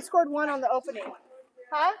over. We scored 1 on the opening.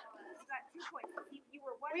 Huh?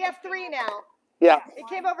 We have 3 now. Yeah. It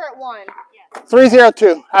came over at 1.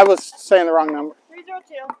 3-0-2. I was saying the wrong number.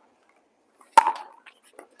 3-0-2.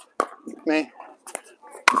 Me.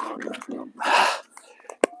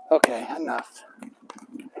 Okay, enough.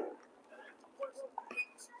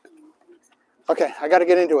 Okay, I got to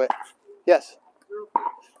get into it. Yes.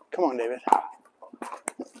 Come on, David.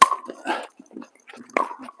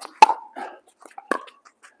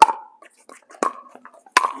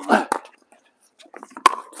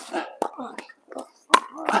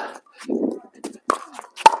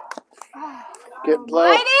 Get low.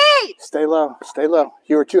 Mighty! Stay low. Stay low.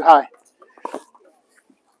 You were too high.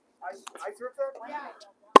 I threw that? Yeah.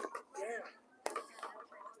 Damn.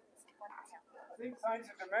 I think signs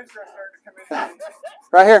of dementia are starting to come in.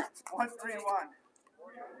 Right here. 1-3-1.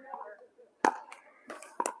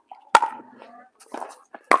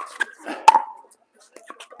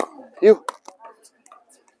 You.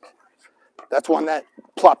 That's one that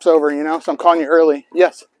plops over, you know, so I'm calling you early.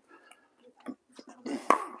 Yes.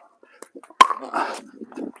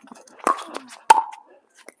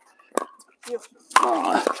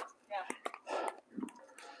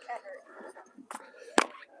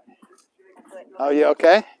 Oh, you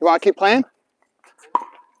okay? You want to keep playing? You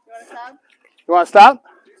want to stop? You want to stop?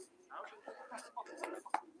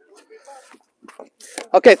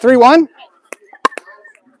 Okay, 3-1.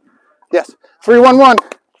 Yes, 3-1-1.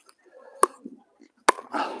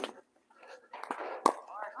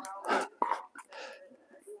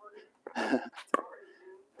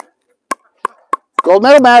 Gold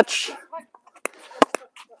medal match.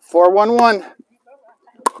 4-1-1.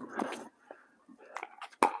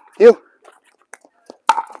 You.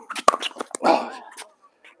 Oh,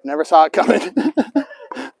 never saw it coming.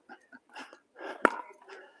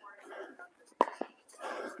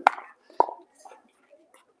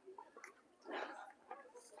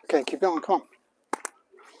 Okay, keep going. Come on.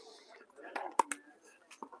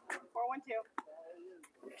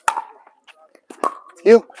 4-1-2.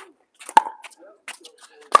 You.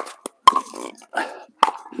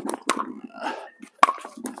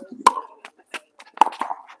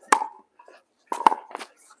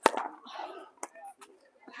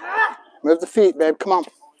 Move the feet, babe. Come on.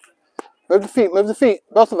 Move the feet. Move the feet.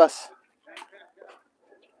 Both of us.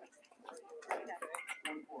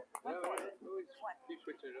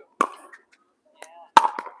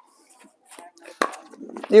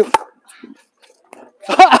 You.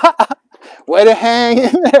 Way to hang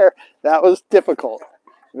in there. That was difficult.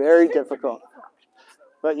 Very difficult.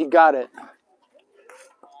 But you got it.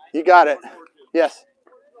 You got it. Yes.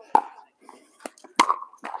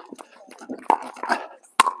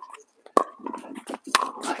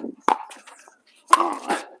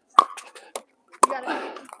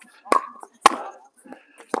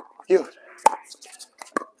 You.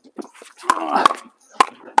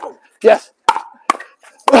 Yes.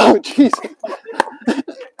 Oh, jeez.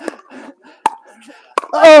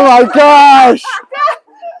 Oh, my gosh.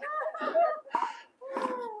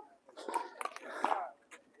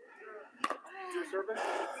 You're serving?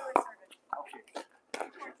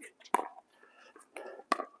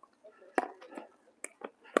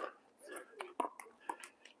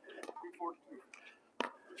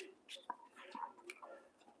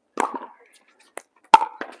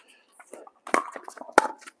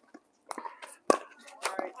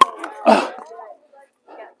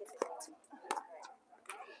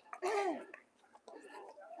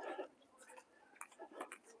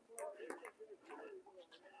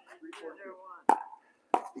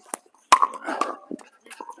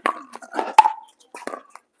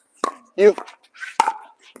 You.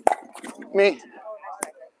 Me.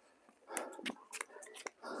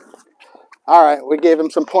 All right, we gave him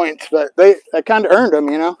some points, but they kind of earned them,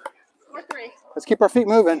 you know. 4-3. Let's keep our feet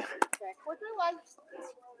moving. Okay. 4-3-1.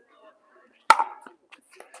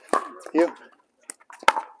 You.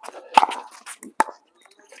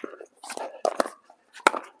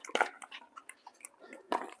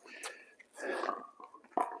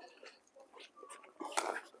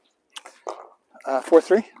 Uh,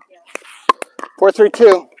 4-3.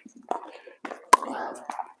 4-3-2.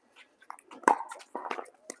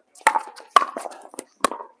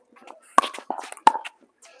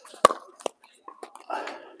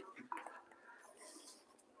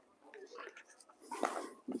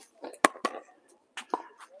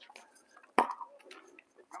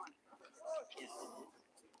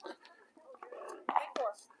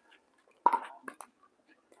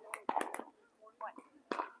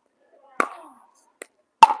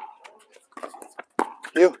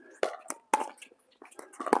 You.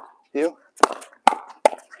 You.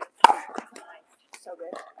 So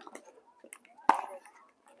good.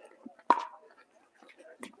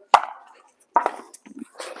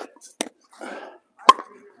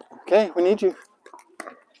 Okay, we need you.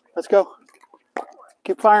 Let's go.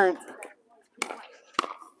 Keep firing.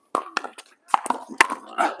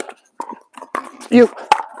 You.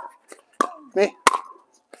 Me.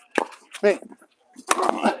 Me.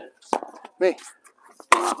 Me.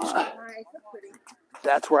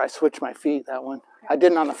 That's where I switched my feet, that one. I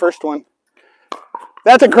didn't on the first one.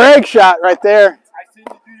 That's a Greg shot right there. I see you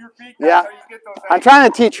do your feet. Yeah. That's how you get those I'm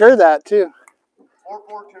trying to teach her that, too.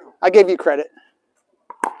 4-4-2. I gave you credit.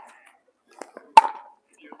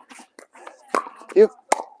 You.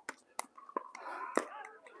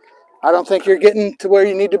 I don't think you're getting to where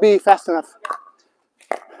you need to be fast enough.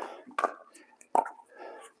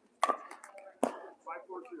 5-4-2.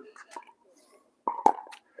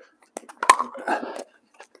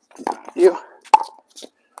 You.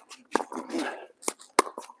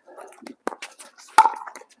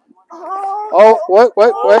 Oh, what?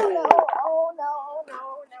 No. Oh,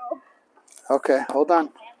 no. Okay, hold on.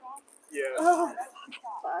 Yeah. Oh,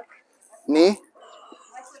 fuck. Knee.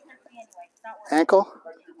 Ankle.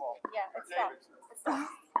 Yeah, it's tough. It's tough.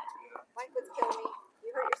 My foot's killing me.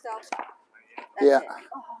 You hurt yourself. That's Yeah. it. I'm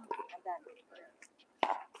done.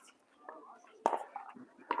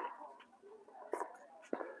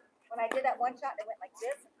 When I did that one shot, it went like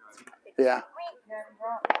this. Yeah.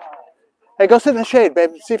 Hey, go sit in the shade,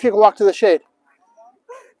 babe. See if you can walk to the shade.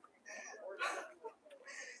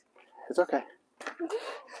 It's okay.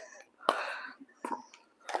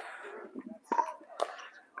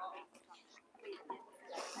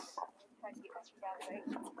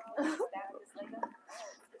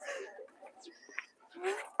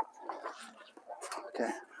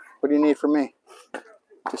 Okay. What do you need from me?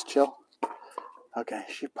 Just chill? Okay.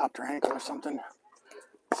 She popped her ankle or something.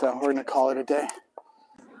 So we're gonna call it a day.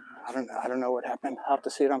 I don't know what happened. I'll have to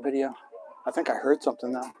see it on video. I think I heard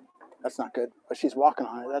something though. That's not good. But she's walking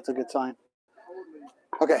on it. That's a good sign.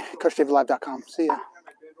 Okay, CoachDavidLive.com. See ya.